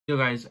Yo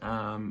guys,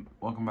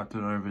 welcome back to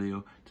another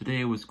video.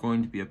 Today was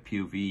going to be a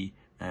POV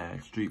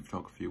street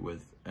photography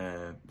with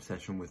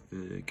session with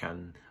the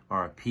Canon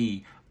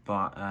RP,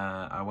 but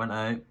I went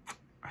out,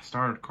 I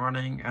started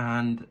recording,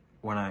 and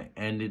when I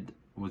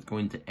was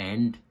going to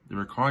end the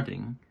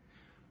recording,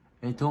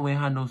 it told me I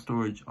had no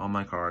storage on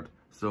my card.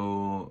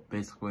 So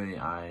basically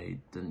I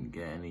didn't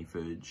get any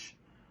footage.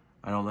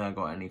 I don't think I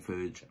got any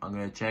footage. I'm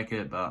gonna check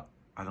it, but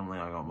I don't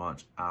think I got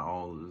much at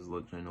all. There's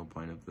literally no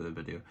point of the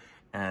video.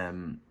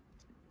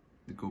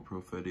 The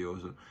GoPro video.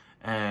 So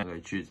I'm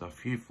gonna choose a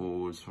few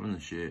photos from the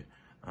shoot,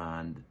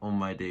 and on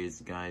my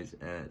days, guys,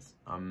 it's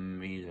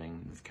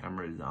amazing. This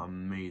camera is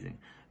amazing.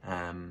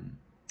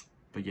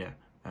 But yeah,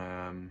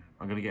 I'm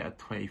gonna get a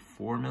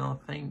 24mm, I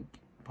think,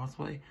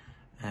 possibly,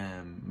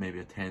 maybe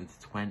a 10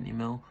 to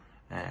 20mm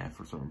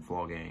for some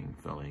vlogging,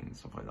 filming,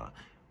 stuff like that.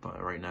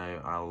 But right now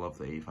I love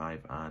the A5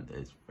 and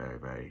it's very,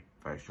 very,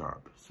 very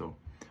sharp, so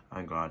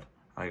I'm glad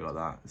I got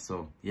that.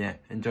 So yeah,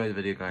 enjoy the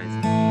video, guys.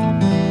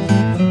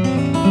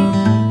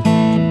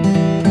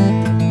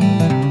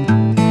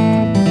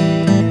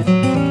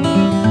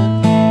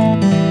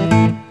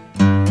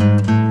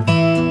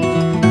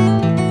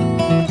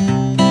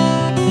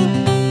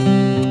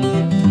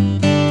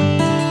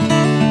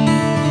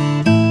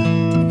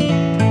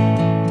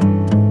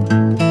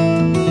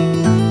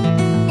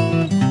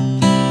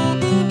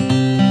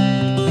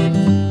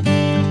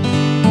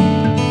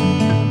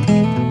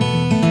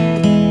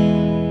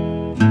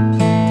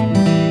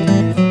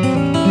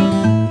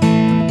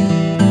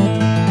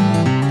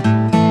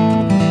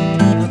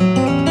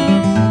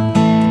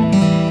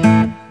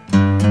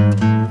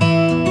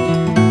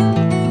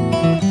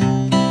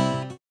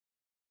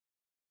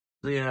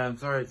 So yeah, I'm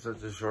sorry it's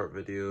such a short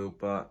video,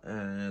 but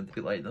if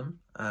you like them,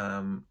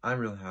 I'm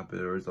really happy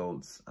with the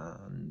results,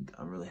 and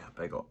I'm really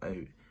happy I got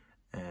out,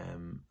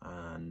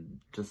 and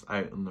just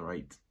out on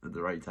at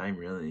the right time,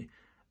 really.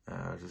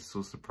 I was just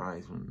so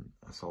surprised when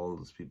I saw all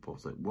those people. I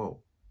was like,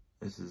 whoa,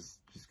 this is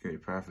just going to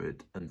be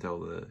perfect, until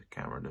the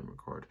camera didn't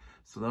record.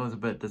 So that was a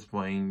bit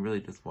disappointing, really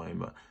disappointing,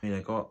 but I mean,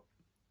 I got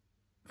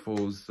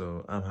photos,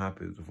 so I'm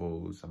happy with the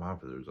photos, I'm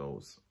happy with the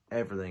results,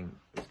 everything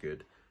is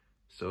good.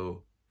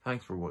 So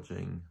thanks for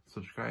watching,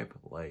 subscribe,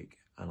 like,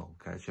 and I'll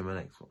catch you in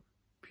my next one.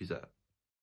 Peace out.